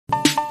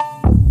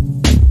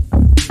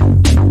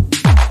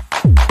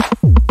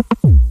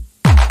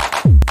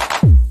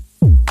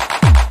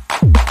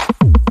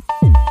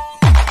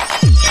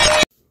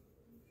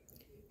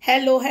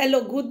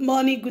Hello, good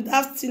morning, good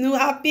afternoon,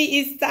 happy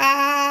Easter.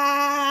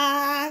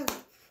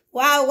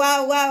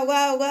 Wow.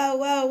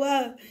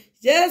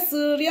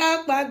 Jésù rí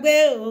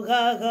àpagbé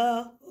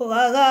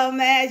ògàgà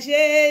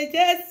méje.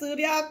 Jésù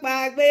rí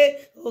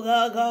àpagbé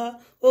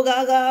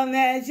ògàgà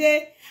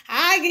méje.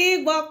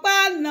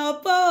 Agigbọ̀pá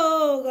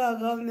nọ̀bọ̀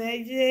ògàgà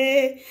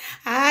méje.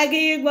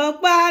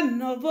 Agigbọ̀pá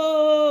nọ̀bọ̀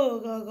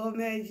ògàgà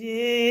méje.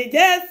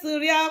 Jésù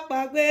rí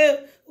àpagbé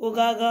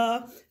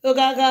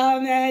ògàgà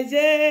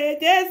méje.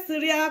 Jésù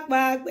rí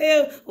àpagbé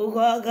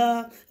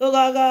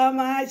ògàgà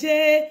méje.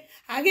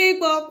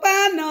 Agigbọ̀pá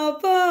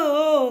nọ̀bọ̀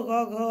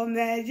ògàgà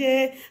méje.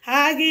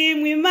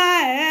 Agimwima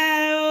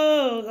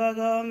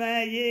ògàgà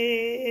méje.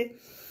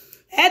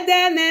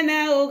 Edenene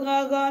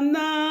ògàgà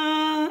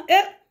náà.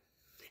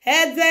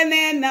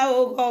 Edenena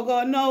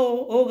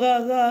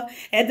ògàgà.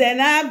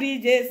 Edena bi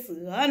Jésù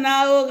ọ̀nà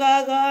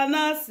ògàgà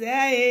náà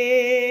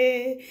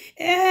sẹ́yìn.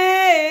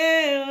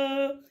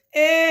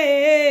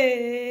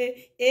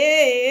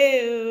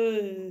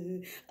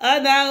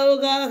 Ọ̀nà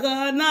ògàgà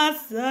náà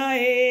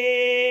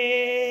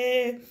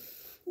sẹ́yìn.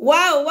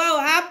 Wow,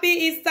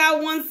 happy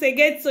Easter once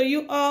again to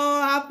you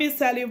all. Happy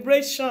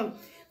celebration,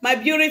 my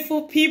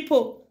beautiful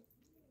people.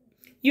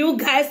 You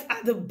guys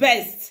are the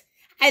best.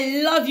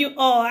 I love you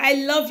all. I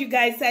love you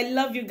guys.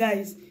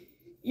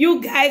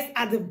 You guys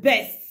are the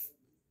best.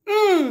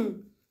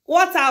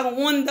 What a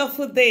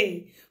wonderful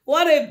day.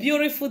 What a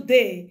beautiful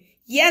day.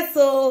 Yes,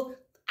 so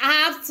I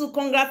have to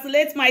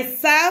congratulate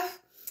myself,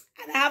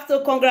 and I have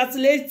to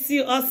congratulate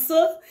you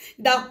also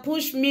that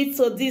pushed me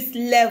to this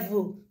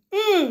level.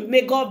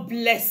 May God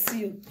bless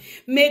you.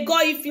 May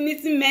God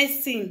infinitely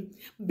mercy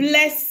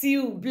bless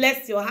you,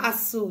 bless your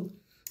household.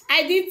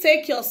 I didn't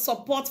take your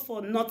support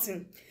for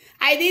nothing.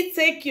 I didn't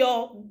take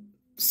your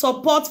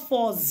support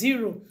for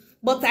zero,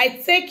 but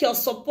I take your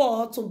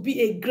support to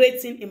be a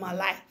great thing in my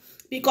life.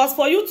 Because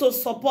for you to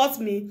support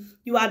me,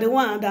 you are the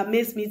one that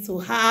makes me to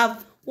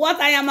have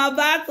what I am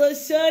about to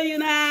show you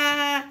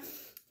now.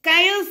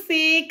 Can you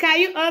see? Can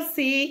you all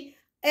see?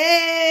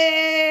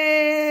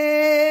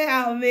 Hey,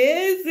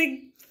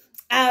 amazing.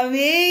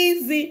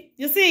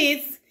 You see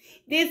it?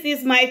 This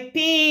is my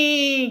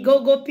pin.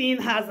 Go-go pin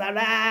has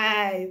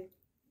arrived.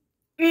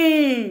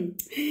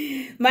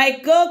 My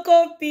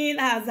go-go pin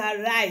has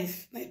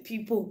arrived, my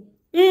people.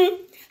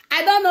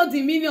 I don't know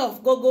the meaning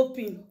of go-go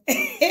pin.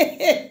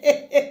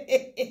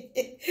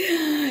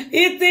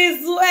 It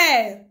is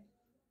well.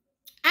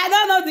 I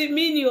don't know the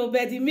meaning,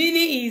 but the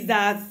meaning is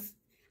that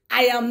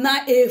I am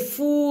not a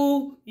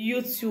full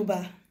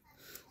YouTuber.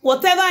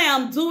 Whatever I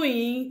am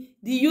doing,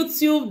 the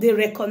YouTube, they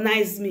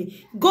recognize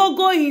me.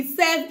 Go-go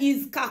himself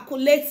is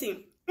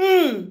calculating.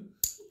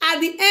 At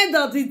the end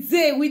of the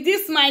day, with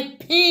this my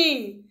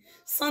pin,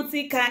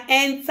 something can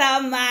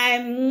enter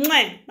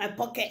my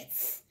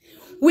pockets.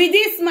 With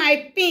this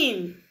my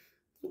pin,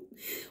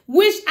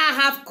 which I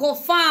have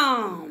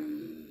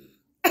confirmed.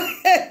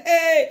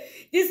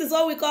 This is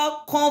what we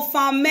call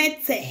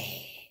confirmation.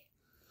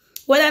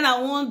 Whether na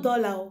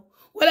 $1,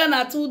 whether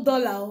na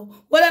 $2,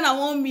 whether na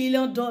 $1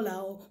 million,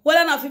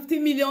 whether na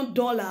 $50 million,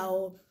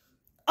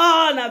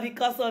 all na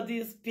because of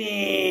this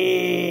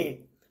pin.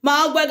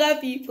 My Ogbaga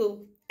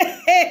people.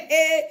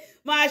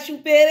 My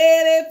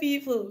Superere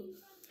people,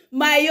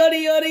 my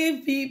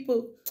Yori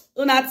people,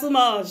 una too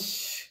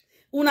much.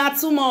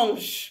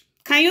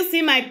 Can you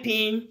see my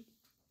pin?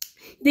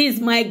 This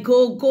is my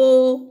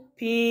go-go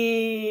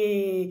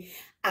pin.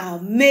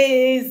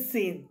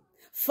 Amazing,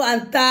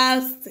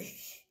 fantastic,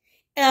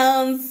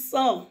 and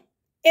so,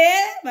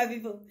 my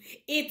people,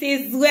 it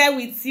is well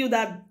with you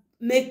that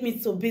make me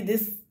to be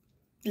this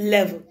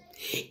level.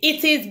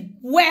 It is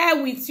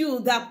well with you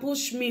that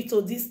push me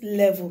to this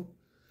level.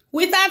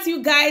 Without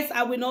you guys,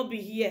 I will not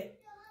be here.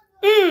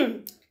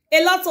 A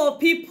lot of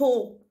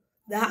people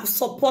that have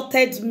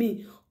supported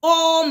me,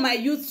 all my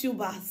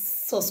YouTubers,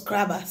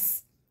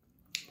 subscribers,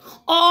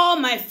 all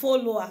my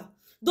followers,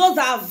 those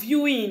are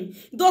viewing,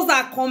 those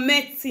are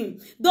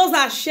commenting, those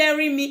are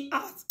sharing me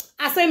out.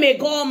 I say, may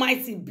God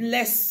Almighty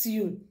bless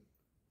you.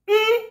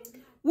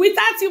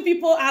 Without you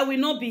people, I will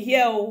not be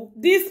here. Oh.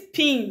 This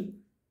pin,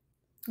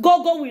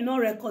 Gogo will not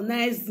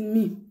recognize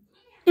me.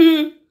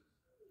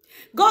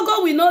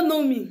 Gogo will not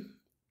know me.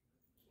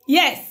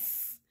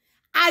 Yes.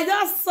 I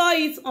just saw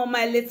it on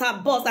my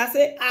letterbox. I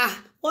said,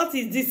 what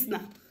is this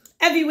now?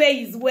 Everywhere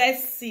is well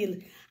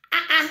sealed.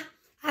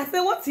 I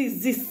said, what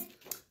is this?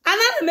 And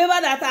I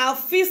remember that I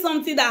feel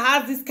something that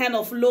has this kind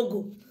of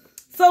logo.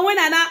 So when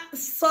I now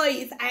saw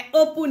it, I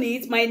opened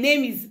it. My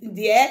name is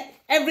there.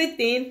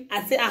 Everything.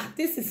 I said,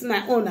 this is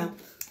my owner.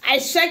 I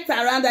checked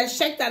around, and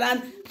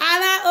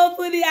I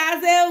opened it. I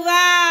said,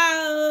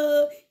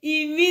 wow.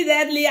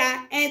 Immediately,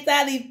 I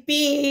entered the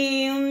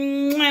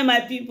pin.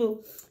 My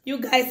people, you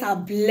guys are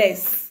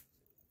blessed.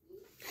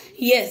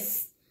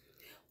 Yes.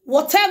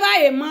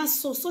 Whatever a man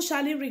sows, so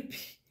shall he reap.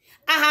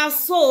 I have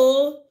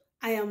sown,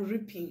 I am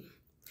reaping.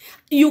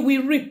 You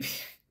will reap.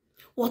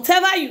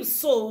 Whatever you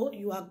sow,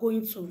 you are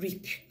going to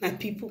reap, my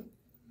people.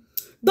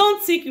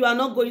 Don't think you are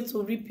not going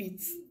to reap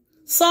it.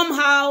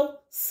 Somehow,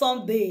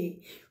 someday,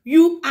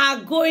 You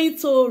are going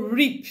to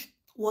reap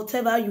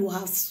whatever you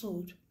have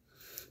sowed.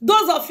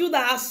 Those of you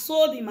that have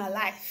sowed in my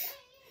life,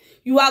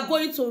 you are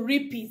going to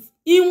reap it.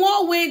 In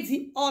one way or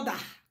the other,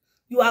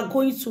 you are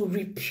going to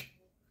reap.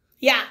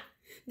 Yeah.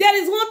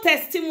 There is one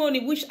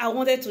testimony which I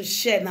wanted to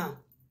share now.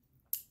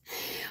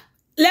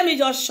 Let me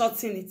just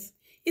shorten it.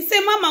 He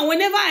said, Mama,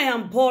 whenever I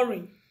am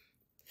boring,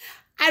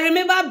 I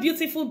remember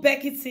beautiful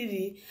Becky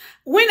TV.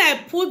 When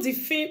I put the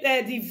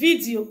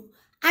video,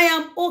 I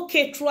am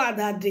okay throughout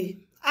that day.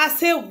 I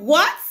said,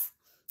 what?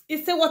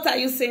 He said, what are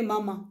you saying,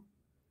 Mama?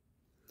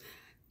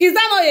 Is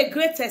that not a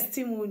great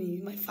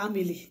testimony, my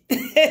family?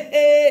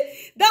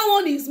 That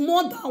one is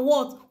more than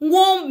what?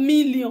 1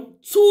 million,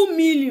 2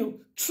 million,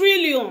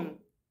 trillion.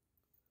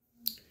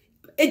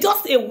 It's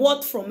just a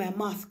word from my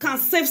mouth can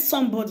save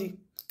somebody,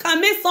 can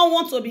make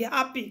someone to be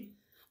happy.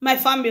 My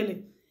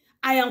family,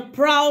 I am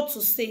proud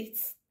to say it.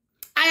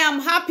 I am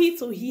happy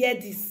to hear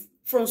this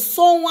from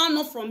someone,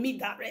 not from me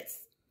direct.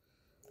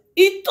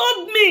 He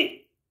told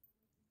me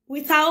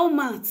with her own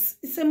mouth,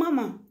 he said,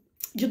 Mama,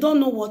 you don't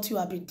know what you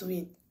have been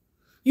doing.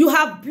 You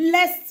have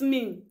blessed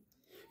me.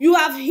 You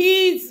have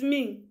healed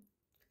me.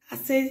 I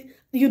said,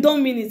 you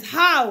don't mean it.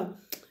 How?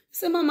 He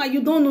said, Mama,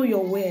 you don't know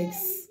your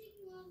words.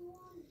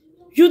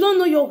 You don't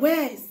know your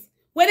words.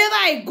 Whenever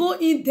I go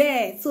in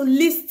there to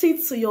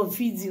listen to your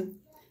video,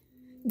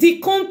 the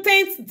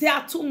content, they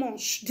are too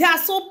much. They are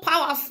so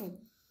powerful.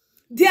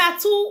 They are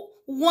too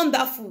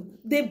wonderful.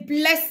 They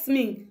bless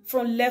me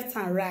from left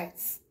and right.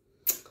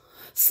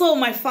 So,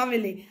 my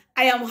family,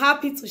 I am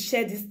happy to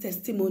share this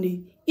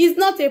testimony. It's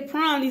not a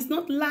prank. It's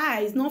not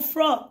lie. It's not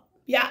fraud.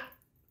 Yeah.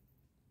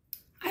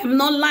 I am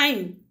not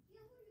lying.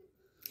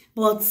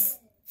 But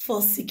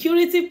for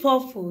security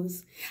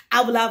purpose,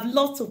 I would have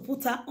loved to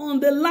put her on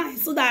the line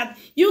so that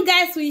you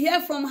guys will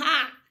hear from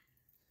her.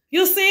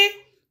 You see?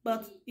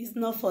 But it's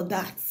not for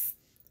that.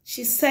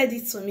 She said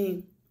it to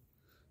me.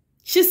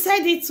 She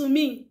said it to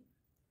me.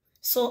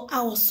 So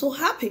I was so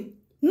happy.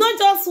 Not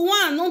just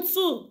one, not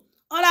two.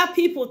 Other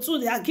people too,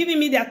 they are giving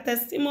me their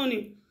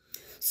testimony.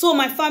 So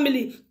my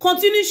family,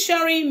 continue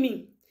sharing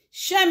me.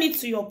 Share me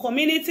to your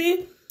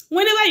community.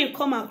 Whenever you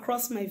come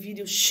across my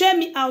video, share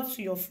me out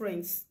to your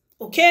friends.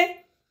 Okay?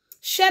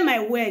 Share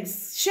my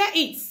words. Share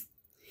it.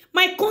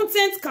 My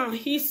content can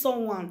heal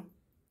someone.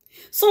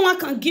 Someone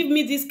can give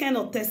me this kind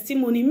of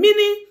testimony.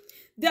 Meaning,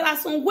 there are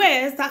some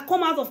words that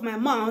come out of my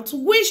mouth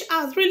which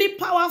are really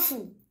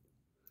powerful.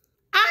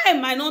 I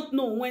might not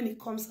know when it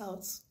comes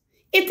out.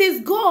 It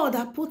is God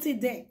that put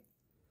it there.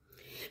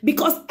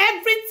 Because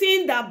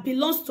everything that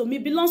belongs to me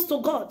belongs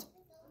to God.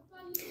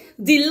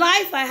 The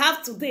life I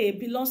have today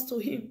belongs to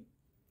Him.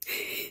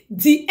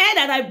 The air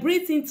that I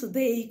breathe in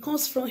today, it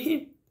comes from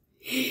Him.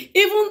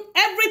 Even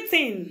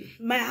everything,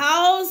 my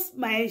house,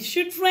 my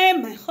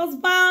children, my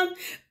husband,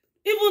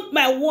 even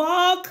my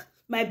work,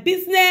 my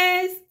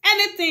business,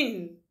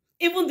 anything,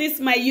 even this,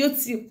 my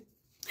YouTube.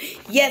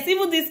 Yes,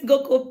 even this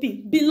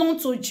GoCopy belong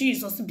to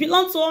Jesus,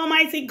 belong to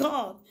Almighty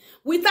God.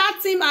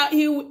 Without Him,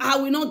 I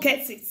will not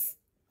get it.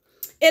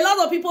 A lot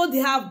of people, they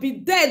have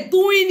been there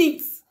doing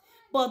it,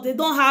 but they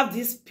don't have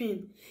this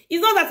pin.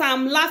 It's not that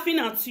I'm laughing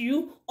at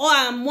you or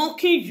I'm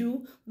mocking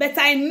you, but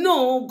I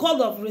know God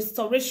of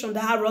restoration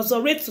that I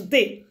resurrect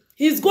today.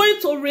 He's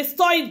going to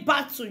restore it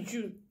back to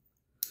you.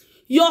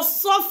 Your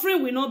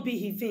suffering will not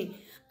be in vain.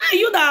 And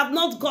you that have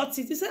not got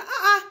it, you say,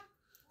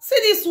 see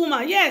this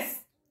woman, yes.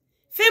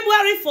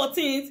 February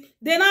 14th,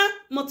 they now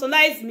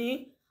mortalized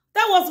me.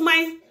 That was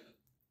my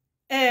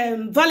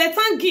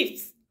Valentine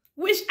gift,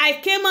 which I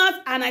came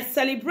out and I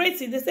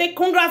celebrated. They say,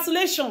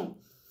 congratulations,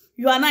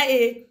 you are now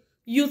a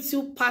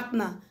YouTube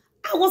partner.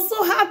 I was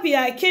so happy.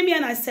 I came here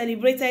and I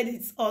celebrated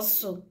it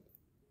also.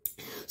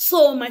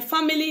 So, my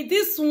family,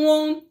 this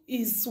one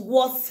is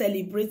worth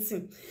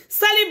celebrating.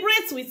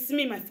 Celebrate with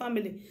me, my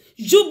family.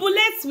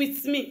 Jubilate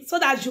with me so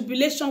that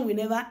jubilation will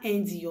never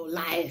end in your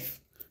life.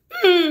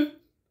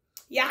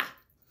 Yeah.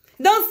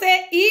 Don't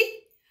say E.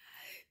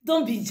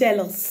 Don't be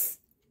jealous.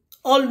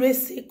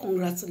 Always say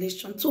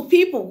congratulations to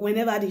people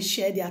whenever they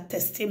share their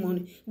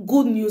testimony.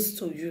 Good news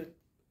to you.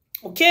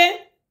 Okay?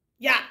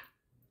 Yeah.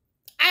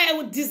 I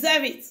would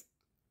deserve it.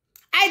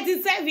 I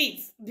deserve it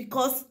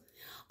because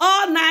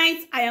all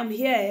night I am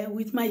here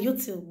with my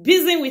YouTube,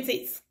 busy with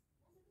it.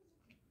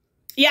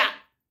 Yeah.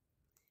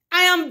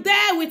 I am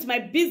there with my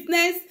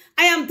business.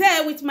 I am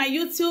there with my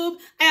YouTube.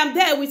 I am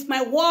there with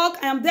my work.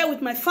 I am there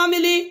with my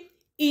family.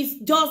 It's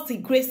just the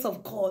grace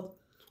of God.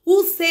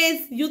 Who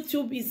says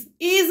YouTube is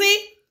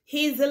easy?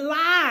 He's a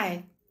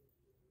lie.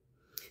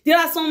 There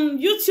are some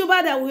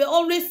YouTubers that will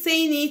always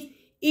saying it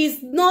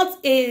is not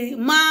a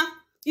man,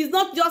 it's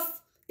not just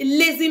a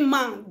lazy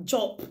man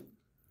job.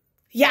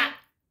 Yeah.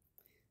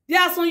 There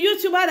are some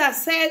YouTubers that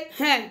said,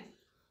 hey,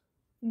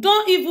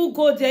 don't even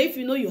go there if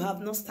you know you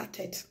have not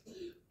started.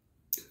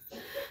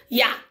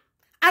 Yeah.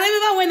 I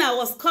remember when I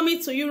was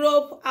coming to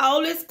Europe, I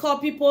always call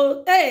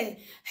people, hey,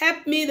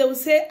 help me. They will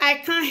say, I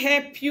can't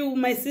help you,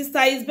 my sister.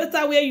 It's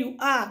better where you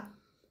are.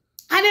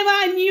 I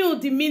never knew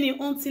the meaning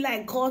until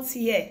I got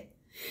here.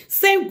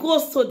 Same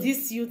goes to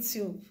this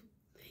YouTube.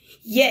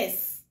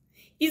 Yes.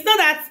 It's not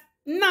that,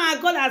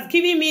 nah, God has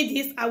given me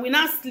this, I will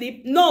not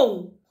sleep.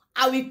 No,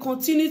 I will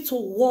continue to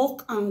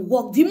walk and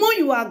walk. The more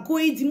you are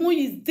going, the more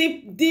it's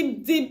deep,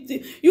 deep, deep,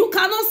 deep. You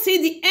cannot see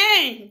the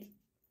end.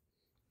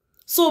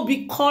 So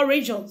be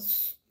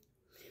courageous.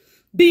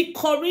 Be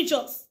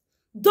courageous.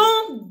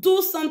 Don't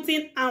do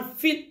something and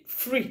feel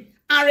free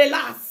and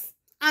relax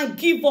and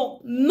give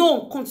up.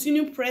 No,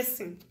 continue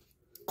pressing.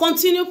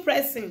 Continue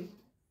pressing.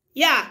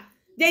 Yeah,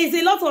 there is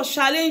a lot of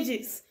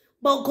challenges,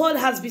 but God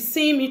has been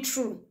seeing me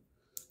through.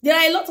 There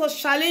are a lot of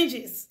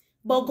challenges,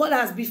 but God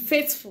has been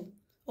faithful.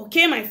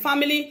 Okay, my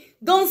family,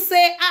 don't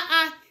say,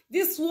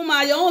 this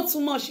woman, you're not too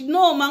much.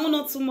 No, my own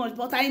not too much,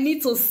 but I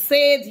need to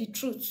say the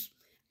truth.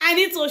 I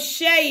need to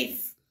share it.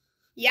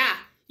 Yeah,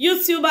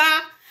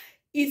 YouTuber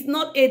is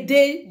not a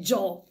day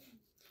job.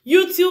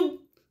 YouTube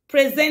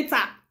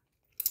presenter,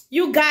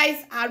 you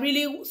guys are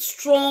really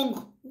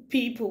strong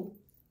people.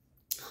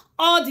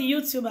 All the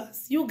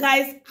YouTubers, you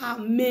guys are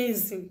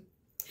amazing.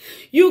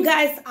 You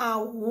guys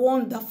are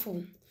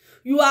wonderful.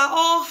 You are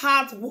all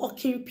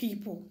hard-working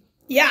people.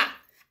 Yeah,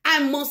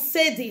 I must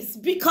say this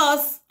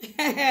because,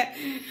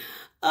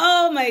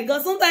 oh my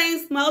God,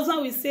 sometimes my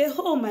husband will say,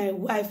 oh my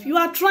wife, you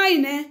are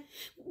trying, eh?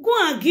 Go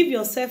and give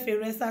yourself a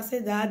rest. I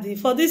said, Daddy,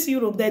 for this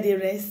Europe, that they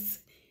rest.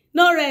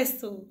 No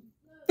rest, oh.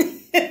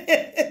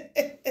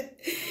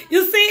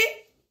 You see,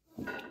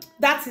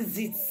 that is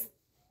it.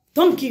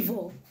 Don't give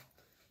up.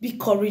 Be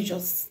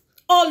courageous.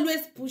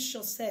 Always push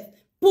yourself.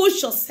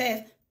 Push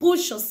yourself.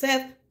 Push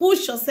yourself.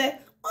 Push yourself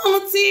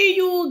until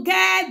you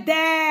get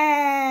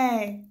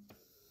there.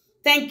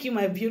 Thank you,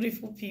 my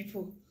beautiful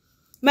people.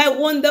 My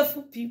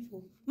wonderful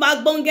people.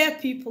 My bonga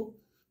people.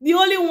 The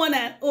only one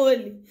and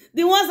only.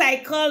 The ones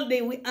I call,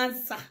 they will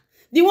answer.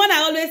 The one I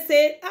always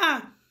say,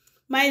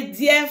 my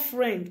dear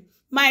friend,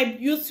 my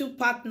YouTube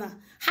partner,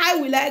 how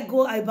will I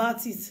go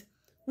about it?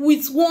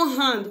 With one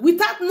hand.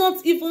 Without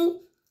not even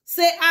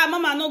say,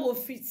 mama, no go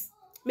fit.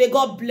 May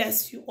God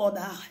bless you all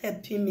that are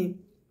helping me.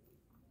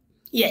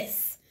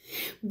 Yes.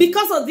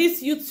 Because of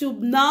this YouTube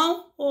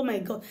now, oh my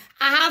God,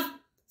 I have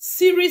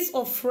series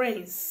of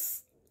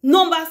friends.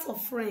 Numbers of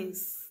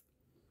friends.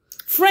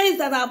 Friends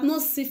that I have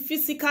not seen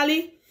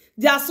physically.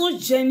 They are so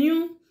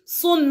genuine,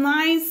 so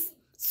nice,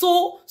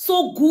 so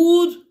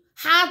good.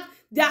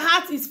 Their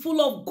heart is full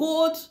of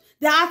gold.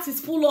 Their heart is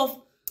full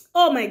of,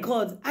 oh my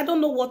God, I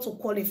don't know what to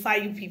qualify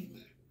you people.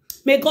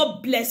 May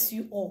God bless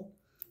you all.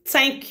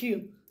 Thank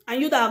you.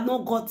 And you that have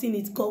not gotten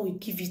it, God will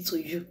give it to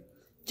you.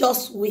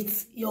 Just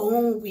wait. Your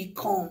own will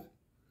come.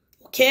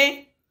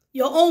 Okay?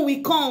 Your own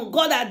will come.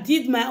 God that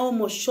did my own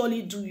must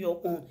surely do your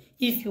own.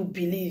 If you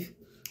believe.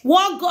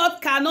 What God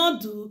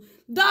cannot do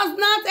does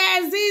not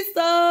exist.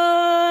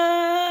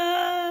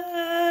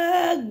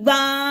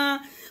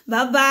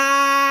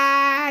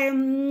 Bye-bye.